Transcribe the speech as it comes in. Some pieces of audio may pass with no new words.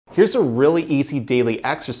Here's a really easy daily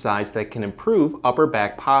exercise that can improve upper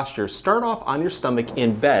back posture. Start off on your stomach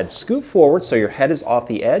in bed. Scoot forward so your head is off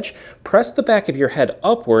the edge. Press the back of your head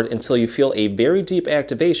upward until you feel a very deep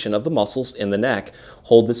activation of the muscles in the neck.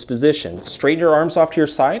 Hold this position. Straighten your arms off to your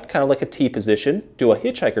side, kind of like a T position. Do a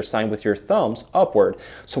hitchhiker sign with your thumbs upward.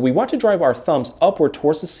 So we want to drive our thumbs upward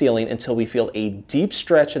towards the ceiling until we feel a deep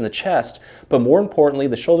stretch in the chest, but more importantly,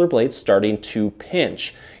 the shoulder blades starting to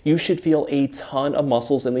pinch. You should feel a ton of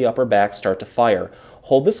muscles in the upper back start to fire.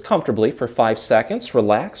 Hold this comfortably for 5 seconds,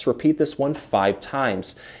 relax, repeat this one 5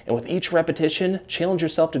 times. And with each repetition, challenge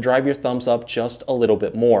yourself to drive your thumbs up just a little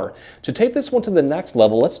bit more. To take this one to the next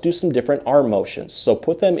level, let's do some different arm motions. So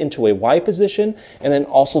put them into a Y position and then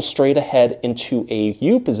also straight ahead into a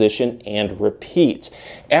U position and repeat.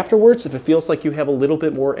 Afterwards, if it feels like you have a little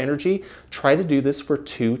bit more energy, try to do this for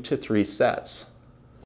 2 to 3 sets.